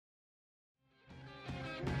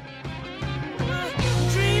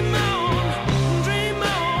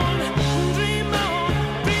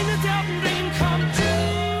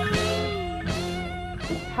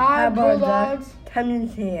Bulldogs,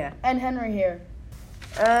 Cummins here. and Henry here.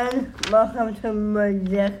 And welcome to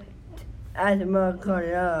Music at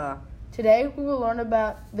McClure. Today we will learn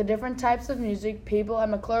about the different types of music people at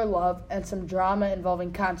McClure love and some drama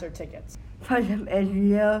involving concert tickets. First up is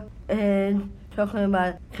Leo and talking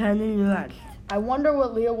about Kanye West. I wonder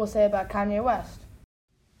what Leo will say about Kanye West.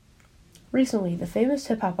 Recently, the famous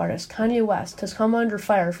hip-hop artist Kanye West has come under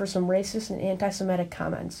fire for some racist and anti-Semitic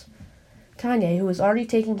comments. Kanye, who is already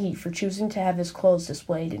taking heat for choosing to have his clothes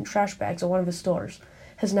displayed in trash bags at one of his stores,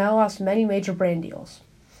 has now lost many major brand deals.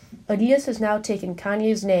 Adidas has now taken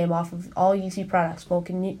Kanye's name off of all Yeezy products but will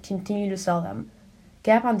continue to sell them.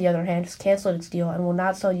 Gap, on the other hand, has canceled its deal and will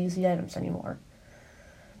not sell Yeezy items anymore.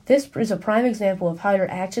 This is a prime example of how your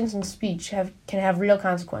actions and speech can have real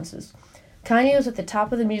consequences. Kanye was at the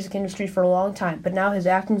top of the music industry for a long time, but now his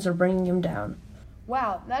actions are bringing him down.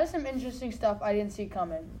 Wow, that is some interesting stuff I didn't see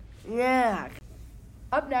coming. Yeah.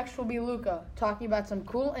 Up next will be Luca, talking about some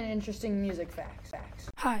cool and interesting music facts.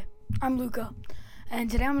 Hi, I'm Luca,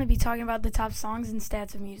 and today I'm going to be talking about the top songs and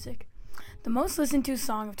stats of music. The most listened to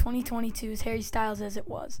song of 2022 is Harry Styles' As It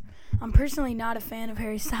Was. I'm personally not a fan of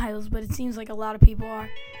Harry Styles, but it seems like a lot of people are.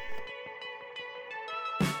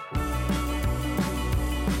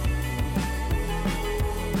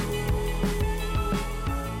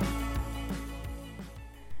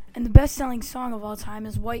 And the best-selling song of all time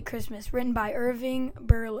is White Christmas, written by Irving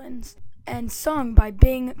Berlin and sung by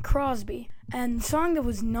Bing Crosby. And the song that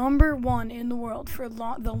was number one in the world for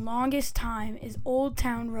the longest time is Old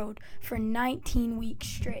Town Road for 19 weeks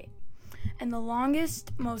straight. And the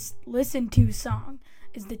longest, most listened to song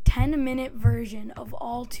is the 10-minute version of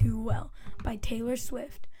All Too Well by Taylor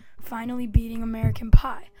Swift, finally beating American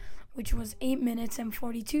Pie, which was 8 minutes and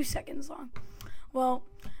 42 seconds long. Well,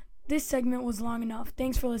 this segment was long enough.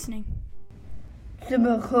 Thanks for listening.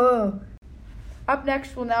 Super cool. Up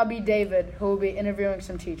next will now be David, who will be interviewing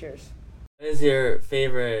some teachers. What is your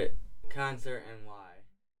favorite concert and why?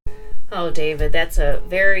 Oh, David, that's a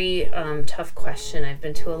very tough question. I've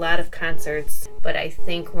been to a lot of concerts, but I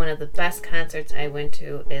think one of the best concerts I went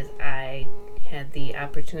to is I had the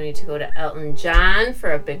opportunity to go to Elton John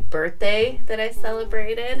for a big birthday that I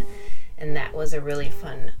celebrated, and that was a really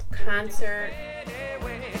fun concert.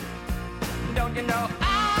 Don't you know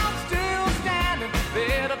I'm still standing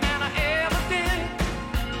better than I ever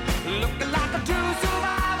did, looking like a true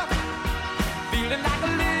survivor, feeling like a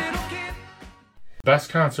little kid. Best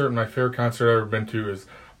concert and my favorite concert I've ever been to is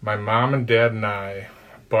my mom and dad and I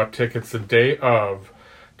bought tickets the day of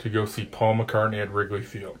to go see Paul McCartney at Wrigley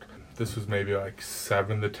Field. This was maybe like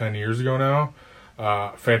 7 to 10 years ago now.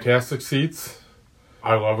 Fantastic seats.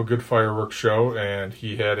 I love a good fireworks show, and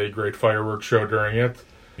he had a great fireworks show during it.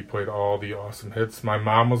 He played all the awesome hits. My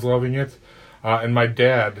mom was loving it, and my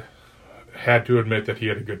dad had to admit that he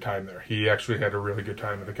had a good time there. He actually had a really good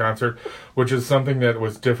time at the concert, which is something that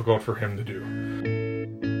was difficult for him to do.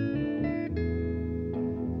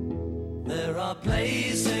 There are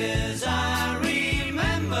places I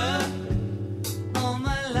remember all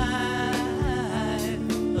my life,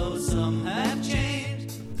 though some have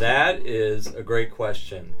changed. That is a great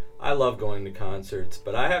question. I love going to concerts,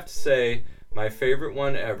 but I have to say my favorite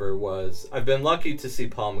one ever was, I've been lucky to see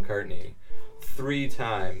Paul McCartney 3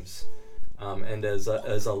 times, and as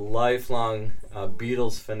a lifelong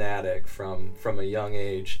Beatles fanatic from a young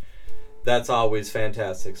age, that's always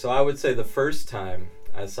fantastic. So I would say the first time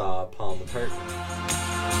I saw Paul McCartney.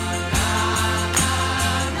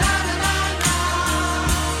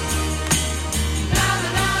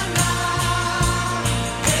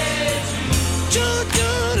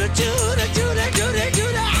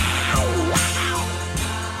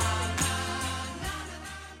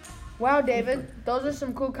 Wow, David, those are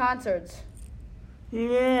some cool concerts.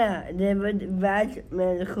 Yeah, David, that's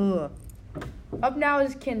really cool. Up now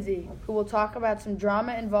is Kinsey, who will talk about some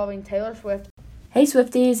drama involving Taylor Swift. Hey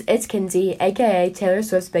Swifties, it's Kinsey, aka Taylor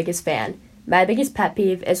Swift's biggest fan. My biggest pet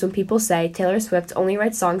peeve is when people say Taylor Swift only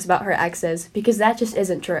writes songs about her exes, because that just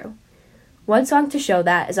isn't true. One song to show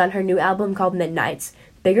that is on her new album called Midnights,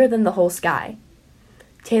 Bigger Than the Whole Sky.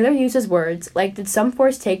 Taylor uses words like, did some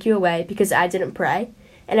force take you away because I didn't pray?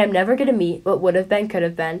 And I'm never gonna meet what would have been, could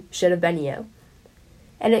have been, should have been you.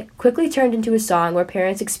 And it quickly turned into a song where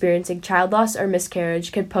parents experiencing child loss or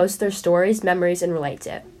miscarriage could post their stories, memories, and relate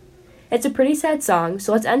to it. It's a pretty sad song,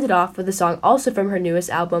 so let's end it off with a song also from her newest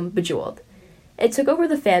album, Bejeweled. It took over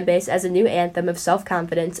the fanbase as a new anthem of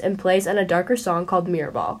self-confidence and plays on a darker song called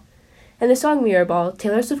Mirror Ball. In the song Mirror Ball,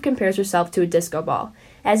 Taylor Swift compares herself to a disco ball,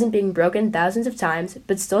 as in being broken thousands of times,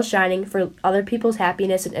 but still shining for other people's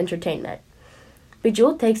happiness and entertainment.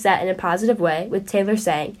 Bejeweled takes that in a positive way, with Taylor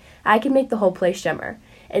saying, I can make the whole place shimmer,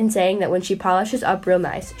 and saying that when she polishes up real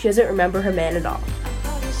nice, she doesn't remember her man at all.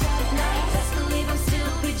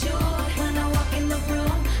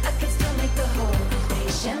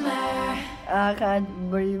 I can't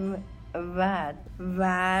believe that.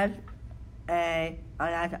 That's a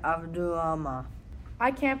lot of drama.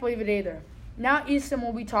 I can't believe it either. Now Easton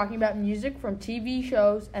will be talking about music from TV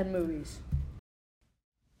shows and movies.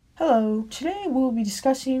 Hello, today we'll be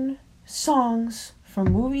discussing songs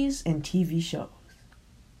from movies and TV shows.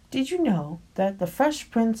 Did you know that the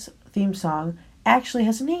Fresh Prince theme song actually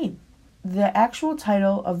has a name? The actual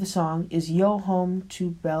title of the song is Yo Home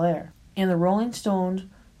to Bel-Air, and the Rolling Stones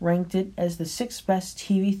ranked it as the 6th best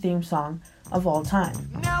TV theme song of all time.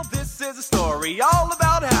 Now this is a story all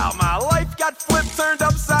about how my life got flipped, turned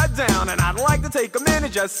upside down, and I'd like to take a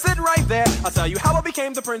minute, just sit right there. I'll tell you how I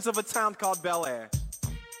became the prince of a town called Bel Air.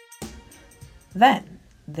 Then,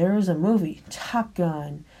 there is a movie, Top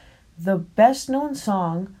Gun. The best known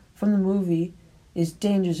song from the movie is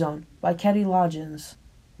Danger Zone by Kenny Loggins.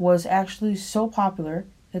 Was actually so popular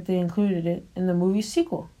that they included it in the movie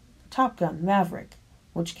sequel, Top Gun Maverick,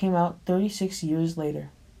 which came out 36 years later.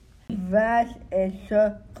 That is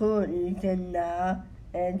so cool, Ethan. Now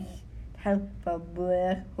it's time for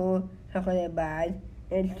Blake who talking about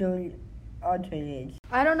instrumental artists.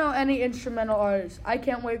 I don't know any instrumental artists. I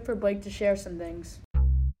can't wait for Blake to share some things.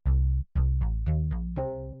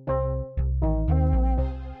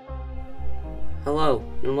 Hello,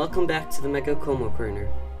 and welcome back to the Mega Como Corner.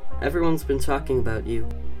 Everyone's been talking about you.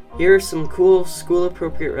 Here are some cool,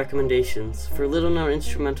 school-appropriate recommendations for little-known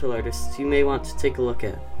instrumental artists you may want to take a look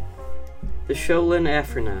at. The Shaolin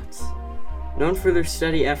Afronauts. Known for their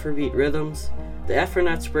steady Afrobeat rhythms, the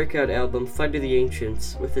Afronauts' breakout album Fight of the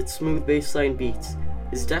Ancients, with its smooth bassline beats,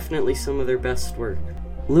 is definitely some of their best work.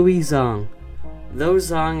 Louis Zong. Though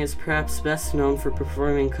Zong is perhaps best known for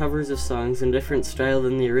performing covers of songs in different style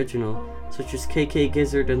than the original, such as KK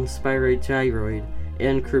Gizzard and Spyroid Gyroid,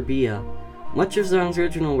 and Kerbia, much of Zong's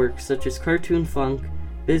original work, such as Cartoon Funk,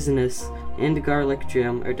 Business, and Garlic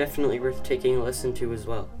Jam, are definitely worth taking a listen to as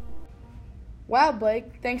well. Wow,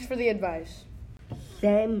 Blake, thanks for the advice.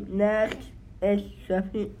 Same next is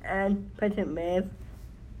Sophie and Petermaeve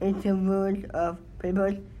interviews of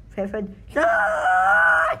people's favorite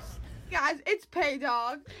songs. Guys, it's Pay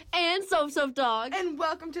Dog and Soap Dog, and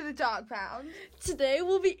welcome to the Dog Pound. Today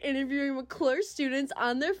we'll be interviewing McClure students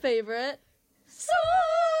on their favorite song.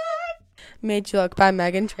 Made You Look by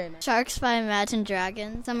Meghan Trainor. Sharks by Imagine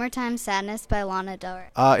Dragons. Summertime Sadness by Lana Del Rey.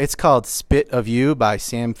 It's called Spit of You by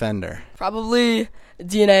Sam Fender. Probably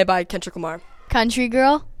DNA by Kendrick Lamar. Country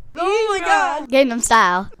Girl. Oh my God. Gangnam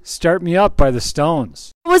Style. Start Me Up by the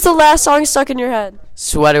Stones. What was the last song stuck in your head?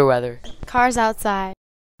 Sweater Weather. Cars Outside.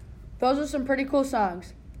 Those are some pretty cool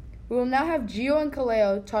songs. We will now have Gio and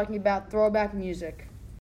Kaleo talking about throwback music.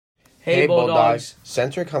 Hey Bulldogs!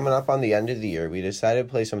 Since we're coming up on the end of the year, we decided to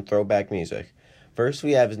play some throwback music. First,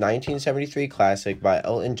 we have 1973 classic by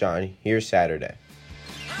Elton John, Here's Saturday.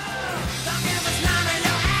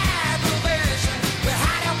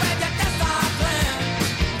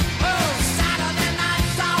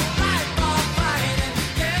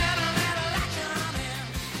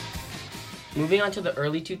 Moving on to the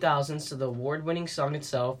early 2000s to the award-winning song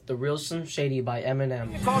itself, The Real Slim Shady by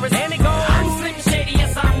Eminem. And it goes, I'm Slim Shady,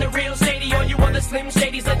 yes I'm the real Shady. All you other Slim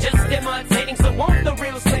Shadys are just imitating. So won't the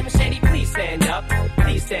real Slim Shady please stand up?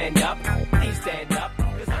 Please stand up, please stand up.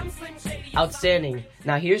 'Cause I'm Slim Shady. Outstanding.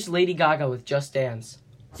 Now here's Lady Gaga with Just Dance.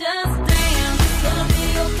 Just dance, it's gonna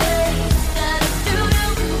be okay.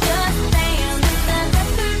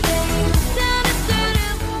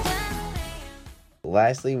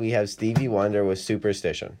 Lastly, we have Stevie Wonder with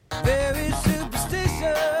Superstition. Very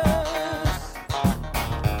superstitious.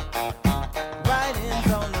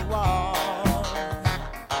 Writings on the wall.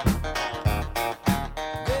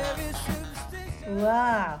 Very superstitious.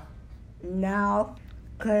 Wow. Now,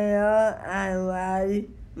 Cleo and Riley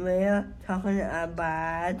will talking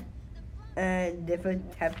about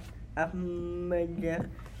different types of music.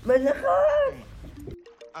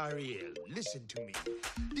 Ariel, listen to me.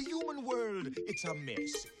 The human world, it's a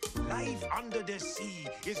mess. Life under the sea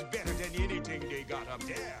is better than anything they got up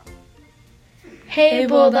there. Hey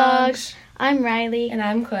Bulldogs! I'm Riley. And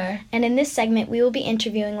I'm Claire. And in this segment, we will be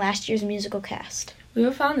interviewing last year's musical cast. We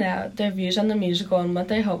will find out their views on the musical and what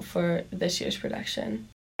they hope for this year's production.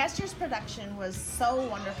 Last year's production was so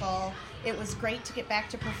wonderful. It was great to get back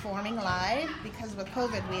to performing live because with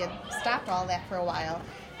COVID we had stopped all that for a while.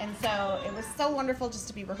 And so it was so wonderful just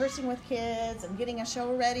to be rehearsing with kids and getting a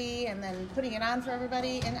show ready and then putting it on for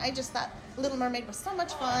everybody. And I just thought Little Mermaid was so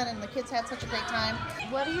much fun and the kids had such a great time.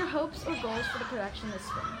 What are your hopes or goals for the production this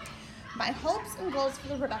spring? My hopes and goals for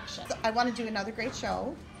the production. I want to do another great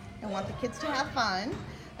show. I want the kids to have fun.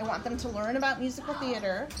 I want them to learn about musical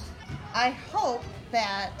theater. I hope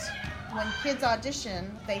that when kids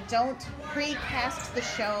audition, they don't pre-cast the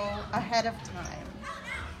show ahead of time,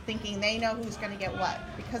 thinking they know who's going to get what,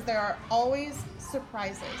 because there are always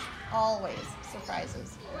surprises. Always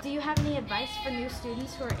surprises. Do you have any advice for new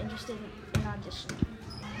students who are interested in auditioning?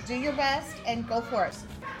 Do your best and go for it.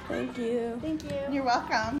 Thank you. Thank you. You're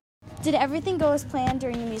welcome. Did everything go as planned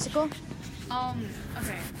during the musical?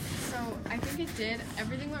 Okay, so I think it did.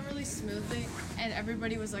 Everything went really smoothly, and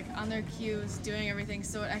everybody was like on their cues, doing everything,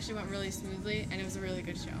 so it actually went really smoothly, and it was a really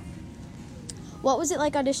good show. What was it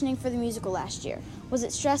like auditioning for the musical last year? Was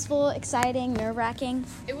it stressful, exciting, nerve-wracking?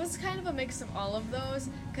 It was kind of a mix of all of those,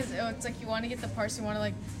 because it's like you want to get the parts, you want to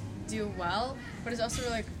like do well, but it's also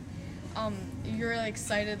like you're really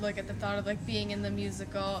excited like at the thought of like being in the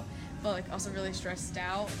musical, but like also really stressed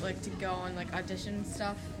out like to go and like audition and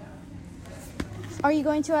stuff. Are you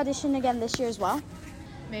going to audition again this year as well?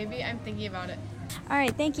 Maybe. I'm thinking about it. All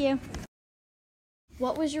right, thank you.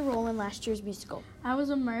 What was your role in last year's musical? I was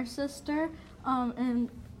a mer sister in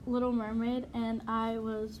Little Mermaid, and I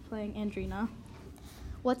was playing Andrina.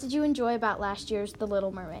 What did you enjoy about last year's The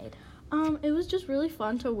Little Mermaid? It was just really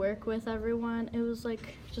fun to work with everyone. It was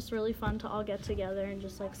like just really fun to all get together and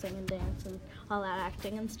just like sing and dance and all that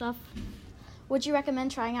acting and stuff. Would you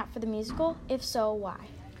recommend trying out for the musical? If so, why?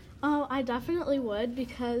 I definitely would,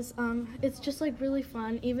 because it's just like really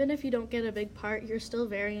fun. Even if you don't get a big part, you're still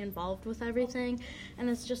very involved with everything, and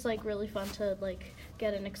it's just like really fun to like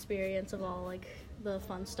get an experience of all like the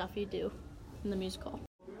fun stuff you do in the musical.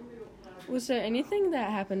 Was there anything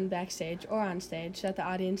that happened backstage or on stage that the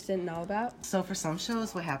audience didn't know about? So for some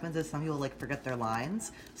shows, what happens is some people like forget their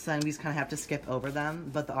lines, so then we just kind of have to skip over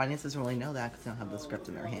them, but the audience doesn't really know that because they don't have the script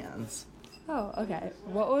in their hands. Oh, okay.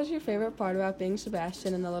 What was your favorite part about being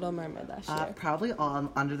Sebastian in The Little Mermaid last year? Probably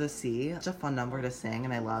Under the Sea. It's a fun number to sing,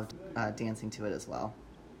 and I loved dancing to it as well.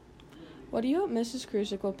 What do you hope Mrs.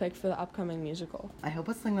 Kruzik will pick for the upcoming musical? I hope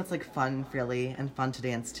it's something that's like fun, really, and fun to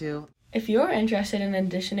dance to. If you're interested in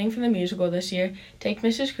auditioning for the musical this year, take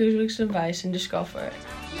Mrs. Kruzik's advice and just go for it.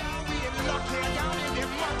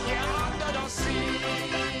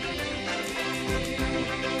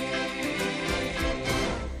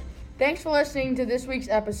 Thanks for listening to this week's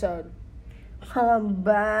episode. Come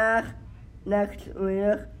back next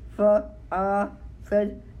week for our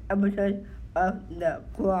first episode of The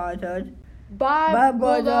Quarters. Bye,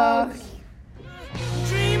 Bulldogs.